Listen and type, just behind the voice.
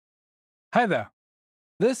Hi there.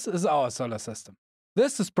 This is our solar system.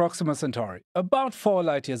 This is Proxima Centauri, about 4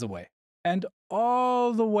 light years away. And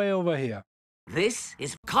all the way over here, This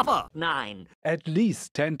is Copper 9. at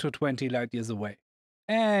least 10 to 20 light years away.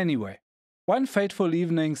 Anyway, one fateful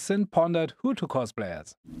evening, CYN pondered who to cosplay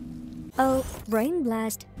as. Oh, Brain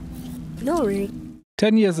Blast. Nori.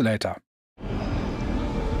 10 years later.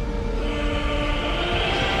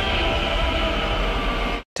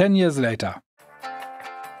 Ten years later.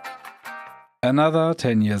 Another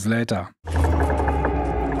 10 years later.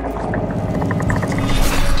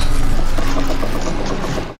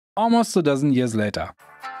 Almost a dozen years later.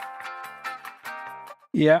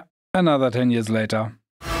 Yeah, another 10 years later.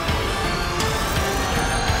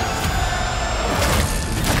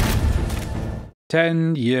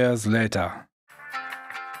 Ten years later.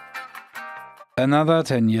 Another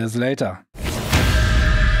 10 years later.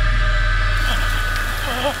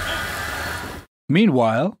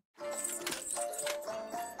 Meanwhile,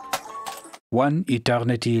 one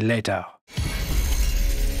eternity later.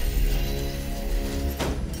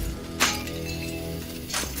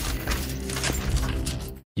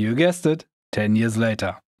 You guessed it, 10 years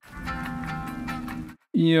later.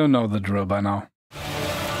 You know the drill by now.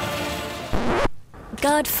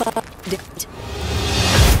 God fucked it.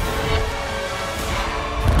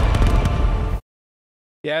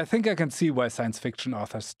 Yeah, I think I can see why science fiction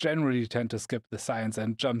authors generally tend to skip the science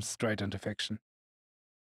and jump straight into fiction.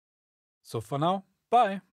 So for now,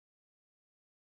 bye!